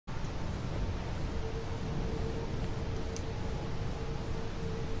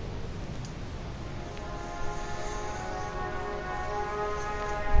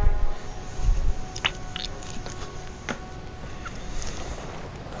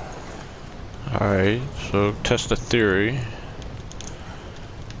Alright, so test the theory.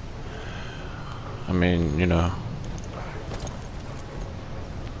 I mean, you know.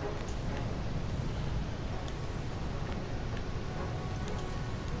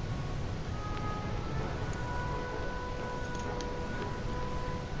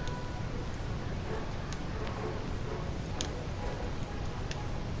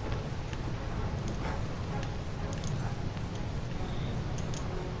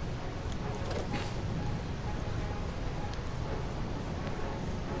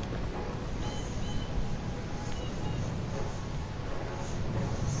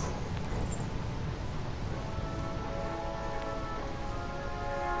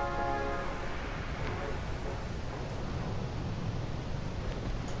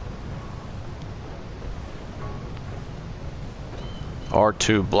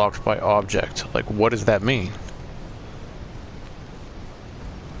 R2 blocked by object. Like, what does that mean?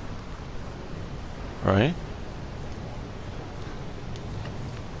 Right?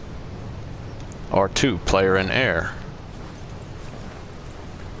 R2, player in air.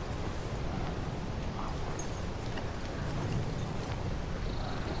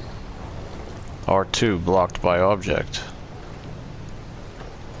 R2 blocked by object.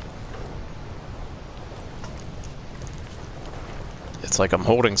 It's like I'm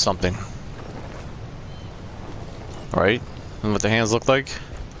holding something. Right? And what the hands look like?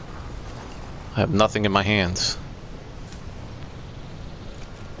 I have nothing in my hands.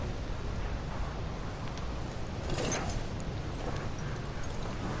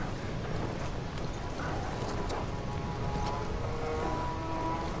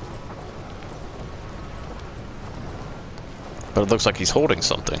 But it looks like he's holding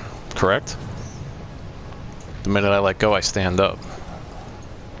something, correct? The minute I let go, I stand up.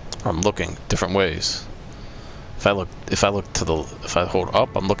 I'm looking different ways. If I hold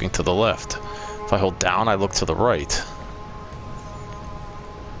up, I'm looking to the left. If I hold down, I look to the right.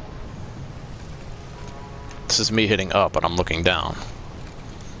 This is me hitting up and I'm looking down.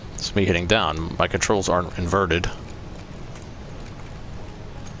 This is me hitting down. My controls aren't inverted.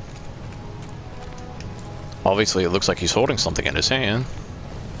 Obviously, it looks like he's holding something in his hand.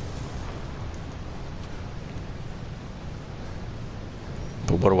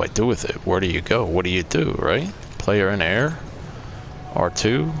 But what do I do with it? Where do you go? What do you do, right? Player in air.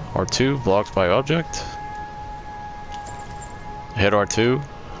 R2 blocked by object. Hit R2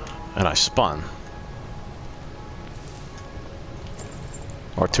 and I spun.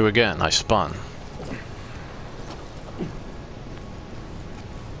 R2 again, I spun.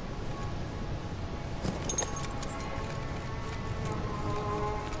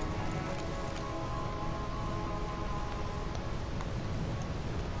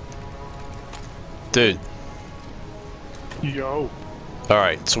 Dude. Yo.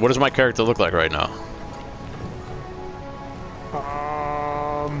 Alright, so what does my character look like right now?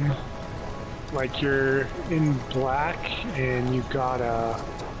 Like you're in black and you've got a...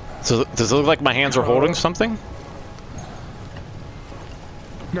 So does it look like my hands are holding something?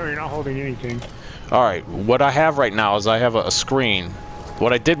 No, you're not holding anything. Alright, what I have right now is I have a screen.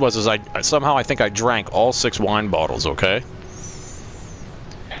 What I did was I think I drank all 6 wine bottles, okay?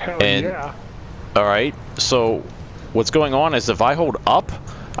 Hell and, yeah. Alright, so what's going on is if I hold up,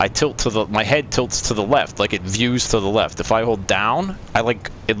 I tilt to my head tilts to the left, like it views to the left. If I hold down,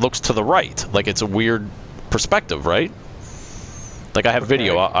 it looks to the right, like it's a weird perspective, right? Like I have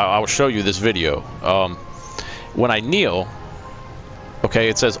video, I'll show you this video. When I kneel, okay,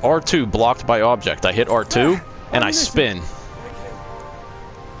 it says R2 blocked by object. I hit R2 and I spin.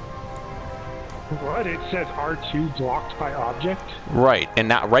 What? It says R2 blocked by object? Right, and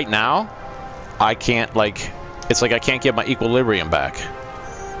right now, I can't, like, it's like I can't get my equilibrium back.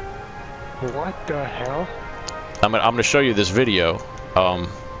 What the hell? I'm gonna show you this video.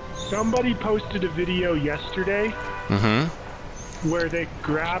 Somebody posted a video yesterday where they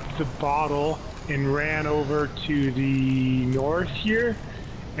grabbed the bottle and ran over to the north here,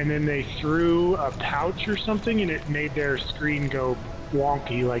 and then they threw a pouch or something, and it made their screen go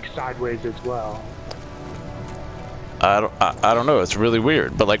wonky, like sideways as well. I don't know. It's really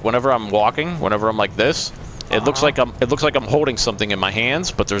weird. But like whenever I'm walking, whenever I'm like this, it looks like I'm holding something in my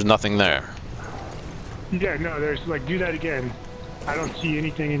hands, but there's nothing there. Yeah, no, there's like, do that again. I don't see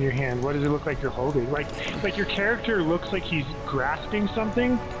anything in your hand. What does it look like you're holding? Like your character looks like he's grasping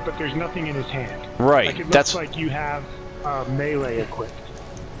something, but there's nothing in his hand. Right. Like it looks like you have melee equipped.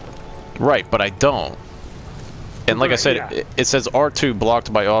 Right, but I don't. And like I said, it says R2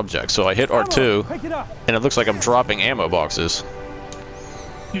 blocked by object, so I hit R2, and it looks like I'm dropping ammo boxes.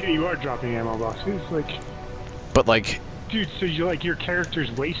 Yeah, you are dropping ammo boxes, like... But like... Dude, so you're like, your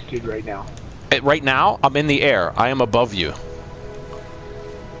character's wasted right now. Right now, I'm in the air. I am above you.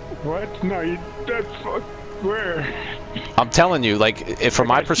 What? No, that's where? I'm telling you, like, if from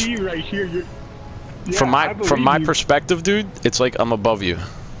my I see you right here. Yeah, from my perspective, dude, it's like I'm above you.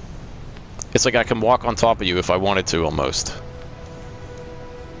 It's like I can walk on top of you if I wanted to, almost.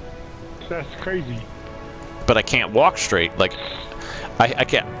 That's crazy. But I can't walk straight. Like, I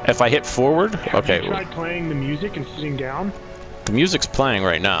can't. If I hit forward, okay. Have you tried playing the music and sitting down? The music's playing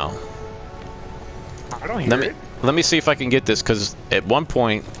right now. I don't hear it. Let me see if I can get this, because at one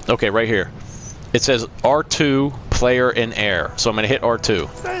point, okay, right here, it says R2 player in air. So I'm gonna hit R2,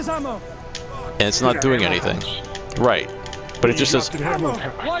 and it's not doing anything. Right, but it just says.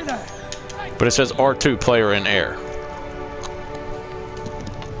 But it says R2 player in air.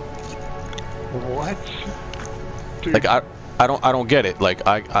 What? Dude. Like I don't get it. Like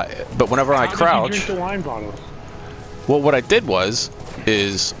but whenever I crouch. Did you drink the wine bottles? Well, what I did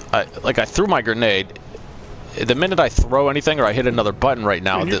is I threw my grenade. The minute I throw anything or I hit another button right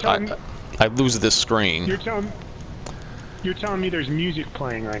now, I lose this screen. You're telling me there's music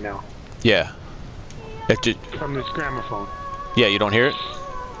playing right now. Yeah. From this gramophone. Yeah, you don't hear it?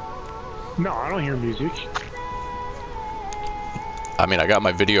 No, I don't hear music. I mean, I got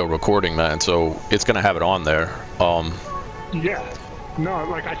my video recording, man, so it's gonna have it on there. Yeah. No,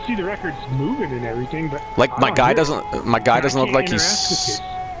 like I see the records moving and everything, but like my guy doesn't look like he's.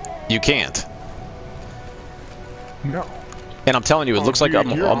 You can't. No. And I'm telling you, it looks like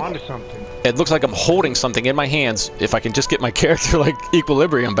I'm onto something. It looks like I'm holding something in my hands. If I can just get my character like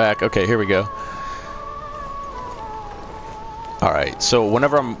equilibrium back. Okay, here we go. All right. So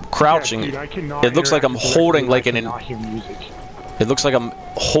whenever I'm crouching, yeah, dude, it looks like I'm holding like an. It looks like I'm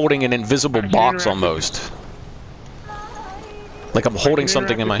holding an invisible box almost. Like I'm holding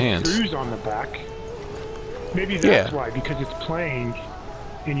something in my hands. Screws on the back. Maybe that's why, because it's playing,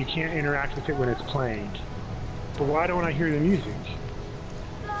 and you can't interact with it when it's playing. But why don't I hear the music?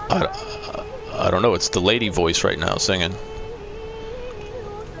 I don't know. It's the lady voice right now singing.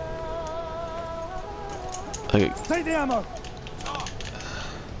 Take the ammo.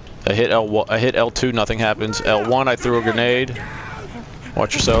 I hit L2, nothing happens. L1, I threw a grenade.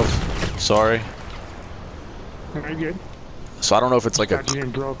 Watch yourself. Sorry. Very good. So I don't know if it's like you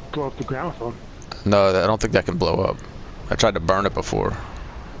didn't blow up the gramophone. No, I don't think that can blow up. I tried to burn it before.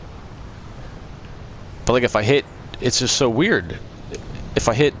 But like if I hit, it's just so weird. If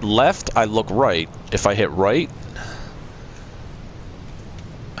I hit left, I look right. If I hit right,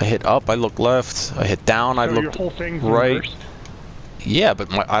 I hit up, I look left. I hit down, I look your whole thing's right. Reversed? Yeah,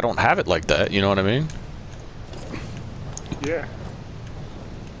 but I don't have it like that. You know what I mean? Yeah.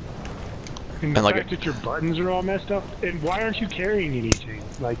 And the fact that your buttons are all messed up. And why aren't you carrying anything?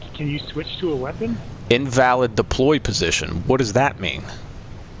 Like, can you switch to a weapon? Invalid deploy position. What does that mean?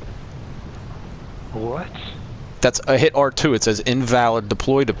 What? I hit R2. It says invalid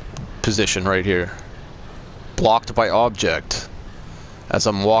deploy position right here. Blocked by object. As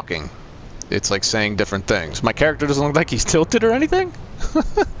I'm walking. It's like saying different things. My character doesn't look like he's tilted or anything?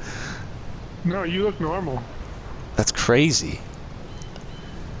 No, you look normal. That's crazy.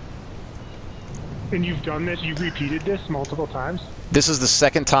 And you've done this, you've repeated this multiple times? This is the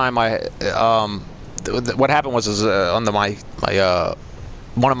second time what happened was on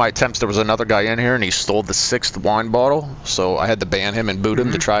one of my attempts, there was another guy in here and he stole the 6th wine bottle, so I had to ban him and boot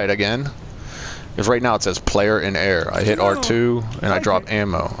him to try it again. Because right now it says player in air. I hit R2 and I drop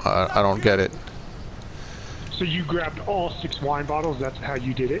ammo. I don't get it. So you grabbed all 6 wine bottles, that's how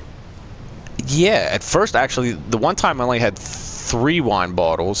you did it? Yeah, at first actually, the one time I only had 3 wine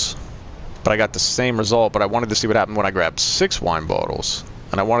bottles, but I got the same result, but I wanted to see what happened when I grabbed 6 wine bottles.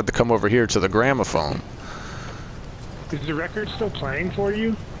 And I wanted to come over here to the gramophone. Is the record still playing for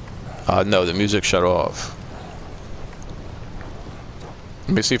you? No, the music shut off.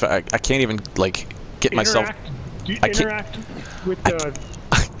 Let me see if I can't even like get myself. Do you interact with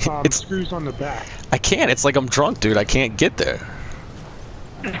the screws on the back? I can't. It's like I'm drunk, dude. I can't get there.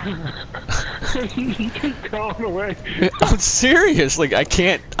 You keep crawling away. I'm serious. Like I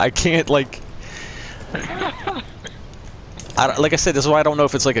can't like. Like I said, this is why I don't know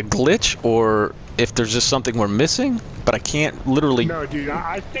if it's like a glitch or if there's just something we're missing. But I can't literally. No, dude.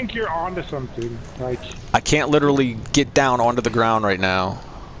 I think you're onto something. Like. I can't literally get down onto the ground right now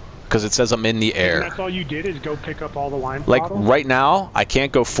because it says I'm in the air. And that's all you did is go pick up all the wine like bottles? Right now, I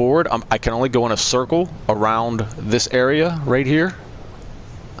can't go forward. I can only go in a circle around this area right here.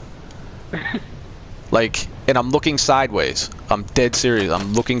 Like, and I'm looking sideways. I'm dead serious.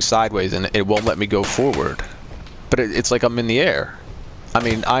 I'm looking sideways, and it won't let me go forward. But it's like I'm in the air. I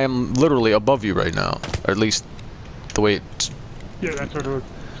mean, I am literally above you right now, or at least the way it's... Yeah, that's what it looks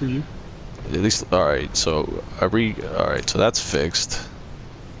for you. At least, alright, so alright, so that's fixed.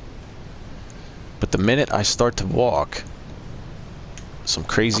 But the minute I start to walk, some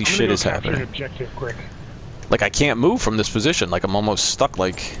crazy shit is happening. Objective quick. Like, I can't move from this position. Like, I'm almost stuck,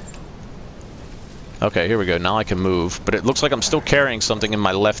 like... Okay, here we go. Now I can move. But it looks like I'm still carrying something in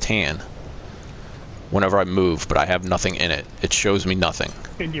my left hand whenever I move, but I have nothing in it. It shows me nothing.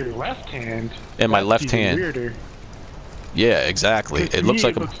 In your left hand? In my left hand. Weirder. Yeah, exactly. It looks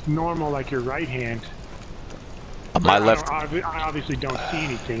like it looks normal like your right hand. My left... I obviously don't see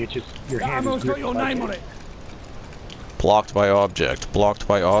anything. It's just your hand is got your name on it. Blocked by object. Blocked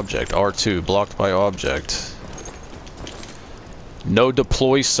by object. R2. Blocked by object. No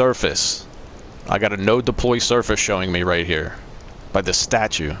deploy surface. I got a no deploy surface showing me right here. By the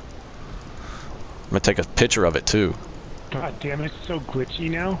statue. I'm gonna take a picture of it too. God damn it, it's so glitchy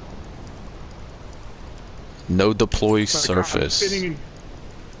now. No deploy surface.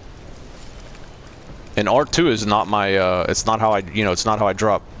 And R2 is not my, it's not how I, you know, it's not how I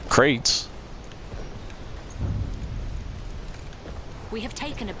drop crates. We have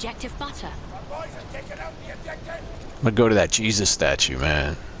taken objective butter. I'm gonna go to that Jesus statue,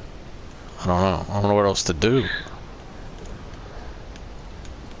 man. I don't know. I don't know what else to do.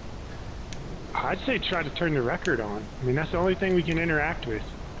 I'd say try to turn the record on. I mean, that's the only thing we can interact with.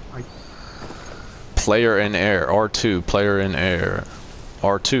 Like, player in air. R2, player in air.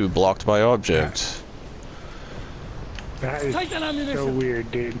 R2, blocked by object. That is so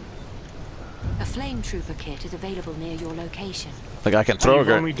weird, dude. A flame trooper kit is available near your location. Like, I can throw You've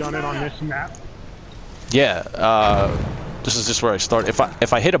only done it on this map? Yeah, this is just where I start.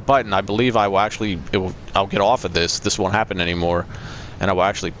 If I hit a button, I believe I will actually, I'll get off of this. This won't happen anymore. And I will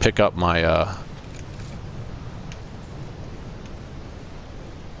actually pick up my,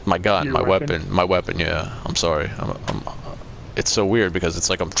 my gun, Your my weapon? my weapon, yeah. I'm sorry. It's so weird because it's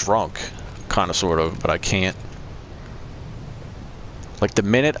like I'm drunk, kind of, sort of, but I can't. Like, the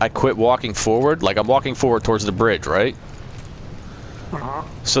minute I quit walking forward, like, I'm walking forward towards the bridge, right? Uh-huh.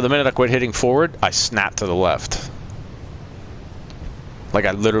 So the minute I quit hitting forward, I snap to the left. Like,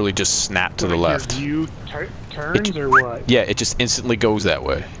 I literally just snap to the left. Your view turns or what? Yeah, it just instantly goes that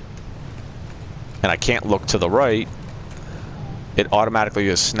way. And I can't look to the right. It automatically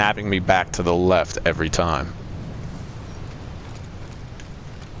is snapping me back to the left every time.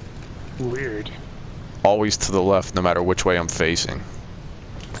 Weird. Always to the left, no matter which way I'm facing.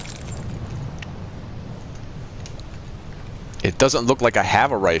 It doesn't look like I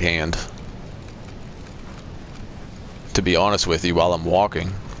have a right hand, to be honest with you, while I'm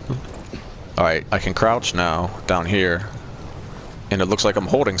walking. Alright, I can crouch now, down here. And it looks like I'm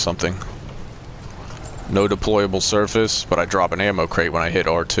holding something. No deployable surface, but I drop an ammo crate when I hit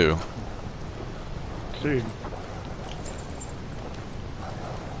R2. Dude.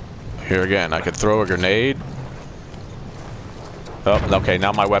 Here again, I could throw a grenade. Oh, okay,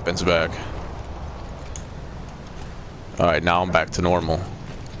 now my weapon's back. Alright, now I'm back to normal.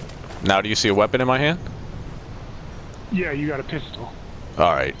 Now do you see a weapon in my hand? Yeah, you got a pistol.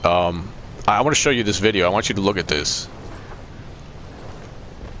 Alright, I want to show you this video. I want you to look at this.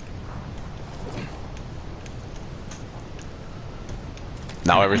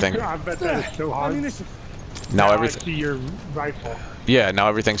 Now everything... I bet that is so hard. Now I everything... see your rifle. Yeah, now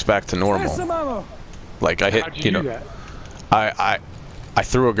everything's back to normal. Like, I hit, How'd you do that? I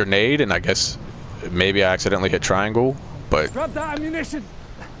threw a grenade, and I guess maybe I accidentally hit triangle, but... Grab that ammunition!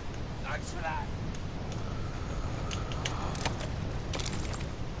 Thanks for that.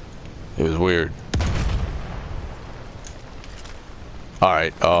 It was weird.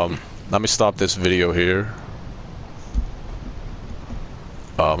 Alright, let me stop this video here.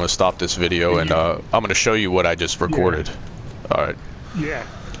 I'm gonna stop this video, and I'm gonna show you what I just recorded. Alright. Yeah.